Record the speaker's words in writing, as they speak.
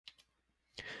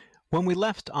When we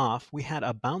left off, we had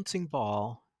a bouncing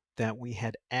ball that we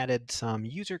had added some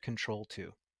user control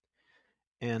to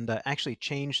and actually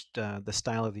changed the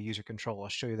style of the user control. I'll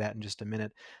show you that in just a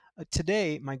minute.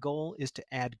 Today, my goal is to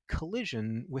add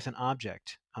collision with an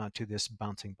object to this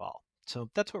bouncing ball. So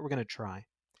that's what we're going to try.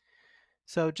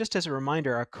 So just as a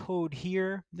reminder, our code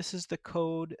here, this is the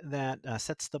code that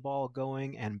sets the ball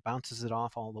going and bounces it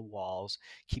off all the walls,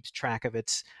 keeps track of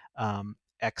its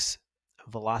x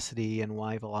velocity and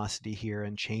y velocity here,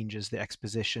 and changes the x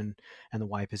position and the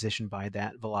y position by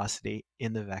that velocity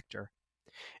in the vector.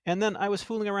 And then I was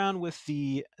fooling around with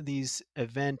these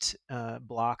event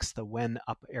blocks, the when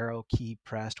up arrow key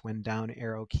pressed, when down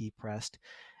arrow key pressed.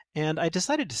 And I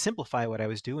decided to simplify what I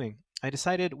was doing. I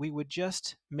decided we would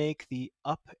just make the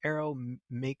up arrow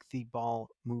make the ball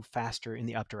move faster in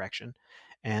the up direction,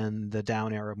 and the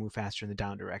down arrow move faster in the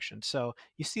down direction. So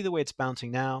you see the way it's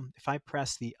bouncing now. If I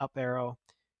press the up arrow,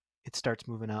 it starts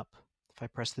moving up. If I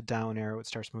press the down arrow, it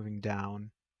starts moving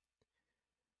down.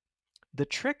 The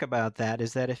trick about that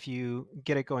is that if you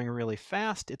get it going really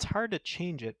fast, it's hard to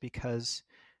change it because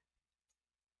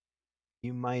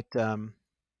you might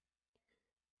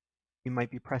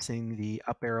be pressing the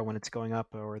up arrow when it's going up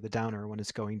or the down arrow when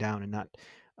it's going down and not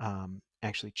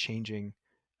actually changing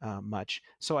much.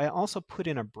 So I also put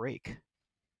in a break,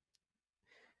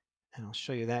 and I'll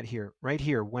show you that here. Right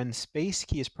here, when space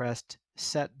key is pressed,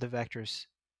 set the vectors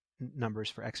numbers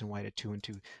for x and y to 2 and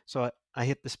 2. So I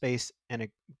hit the space and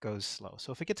it goes slow.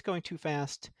 So if it gets going too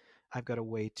fast, I've got a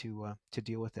way to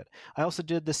deal with it. I also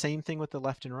did the same thing with the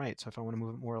left and right. So if I want to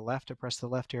move it more left, I press the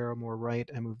left arrow, more right,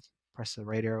 I press the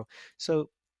right arrow. So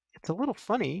it's a little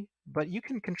funny, but you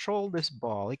can control this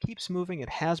ball. It keeps moving, it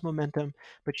has momentum,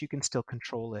 but you can still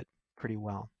control it pretty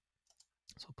well.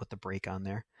 So I'll put the brake on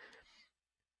there.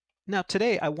 Now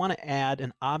today I want to add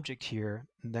an object here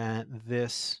that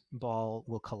this ball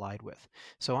will collide with.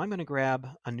 So I'm going to grab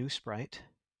a new sprite.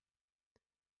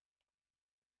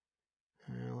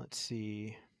 Let's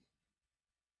see.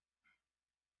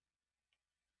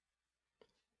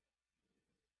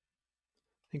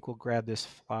 I think we'll grab this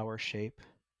flower shape.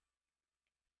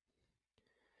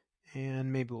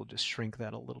 And maybe we'll just shrink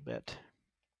that a little bit.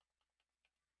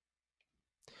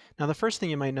 Now the first thing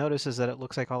you might notice is that it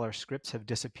looks like all our scripts have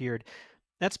disappeared.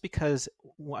 That's because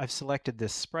I've selected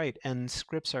this sprite and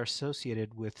scripts are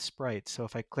associated with sprites. So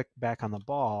if I click back on the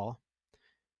ball,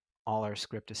 all our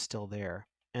script is still there.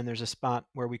 And there's a spot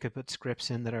where we could put scripts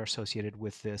in that are associated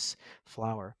with this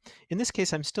flower. In this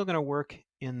case, I'm still going to work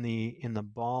in the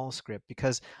ball script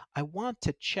because I want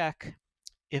to check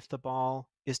if the ball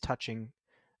is touching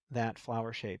that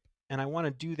flower shape. And I want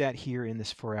to do that here in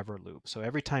this forever loop. So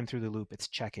every time through the loop, it's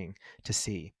checking to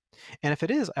see. And if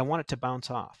it is, I want it to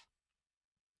bounce off.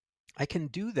 I can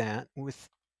do that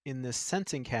in this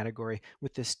sensing category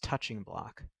with this touching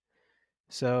block.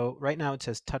 So right now it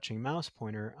says touching mouse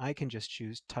pointer. I can just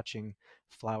choose touching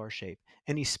flower shape.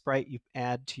 Any sprite you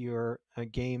add to your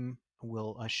game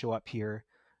will show up here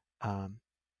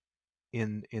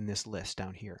in this list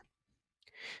down here.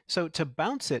 So to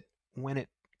bounce it when it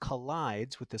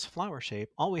collides with this flower shape,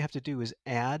 all we have to do is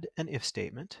add an if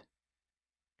statement.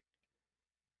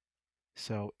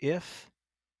 So if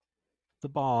the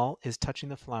ball is touching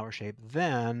the flower shape,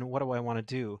 then what do I want to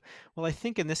do? Well, I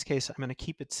think in this case, I'm going to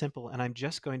keep it simple, and I'm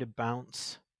just going to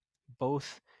bounce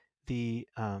both the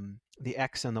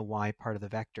x and the y part of the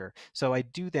vector. So I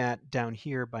do that down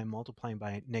here by multiplying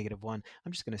by -1.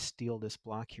 I'm just going to steal this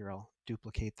block here. I'll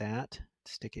duplicate that,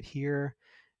 stick it here,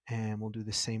 and we'll do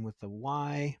the same with the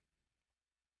y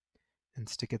and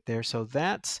stick it there. So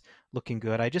that's looking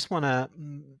good. I just want to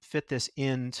fit this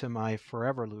into my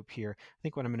forever loop here. I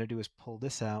think what I'm going to do is pull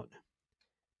this out,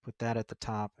 put that at the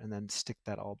top, and then stick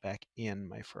that all back in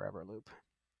my forever loop.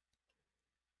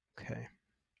 Okay.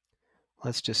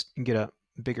 Let's just get a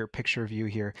bigger picture view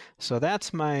here. So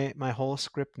that's my whole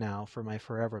script now for my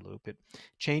forever loop. It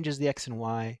changes the x and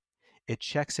y. It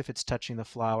checks if it's touching the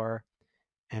flower.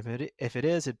 If it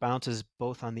is, it bounces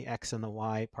both on the x and the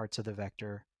y parts of the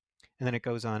vector. And then it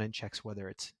goes on and checks whether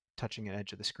it's touching an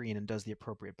edge of the screen and does the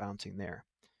appropriate bouncing there.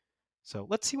 So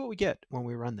let's see what we get when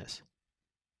we run this.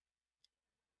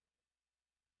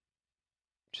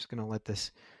 Just going to let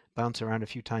this bounce around a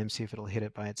few times, see if it'll hit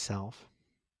it by itself.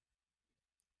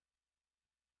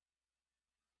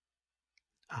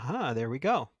 Aha, there we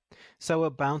go. So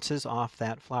it bounces off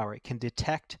that flower. It can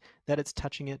detect that it's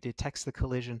touching it, detects the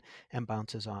collision, and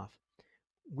bounces off.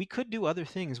 We could do other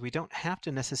things. We don't have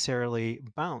to necessarily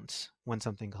bounce when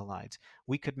something collides.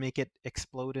 We could make it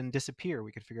explode and disappear.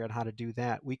 We could figure out how to do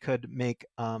that. We could make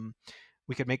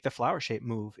the flower shape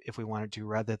move if we wanted to,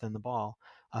 rather than the ball.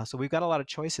 So we've got a lot of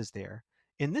choices there.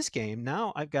 In this game,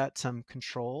 now I've got some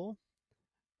control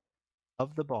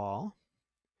of the ball.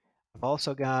 I've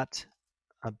also got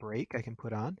a brake I can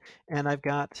put on, and I've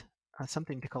got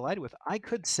something to collide with. I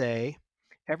could say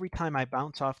every time I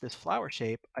bounce off this flower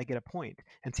shape, I get a point,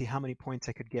 and see how many points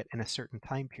I could get in a certain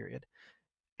time period.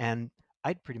 And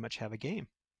I'd pretty much have a game.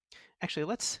 Actually,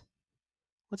 let's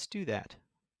do that.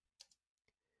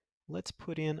 Let's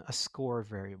put in a score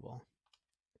variable.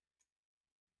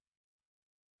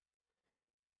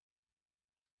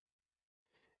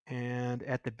 And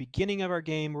at the beginning of our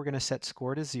game, we're going to set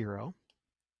score to 0.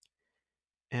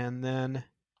 And then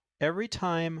every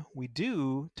time we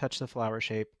do touch the flower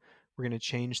shape, we're going to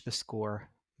change the score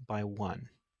by 1.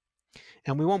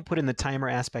 And we won't put in the timer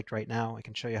aspect right now. I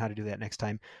can show you how to do that next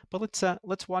time. But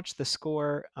let's watch the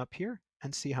score up here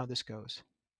and see how this goes.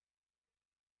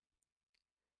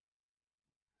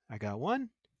 I got 1.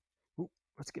 Ooh,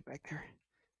 let's get back there.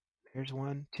 There's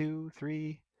 1, 2,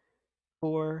 3,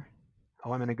 4.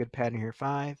 Oh, I'm in a good pattern here.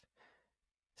 5,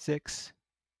 6.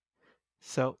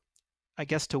 So I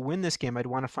guess to win this game, I'd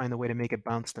want to find the way to make it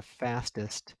bounce the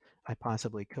fastest I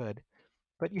possibly could.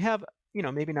 But you have,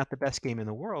 maybe not the best game in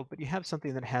the world, but you have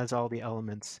something that has all the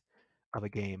elements of a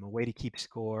game, a way to keep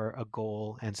score, a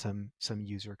goal, and some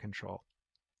user control.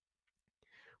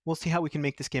 We'll see how we can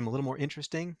make this game a little more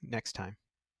interesting next time.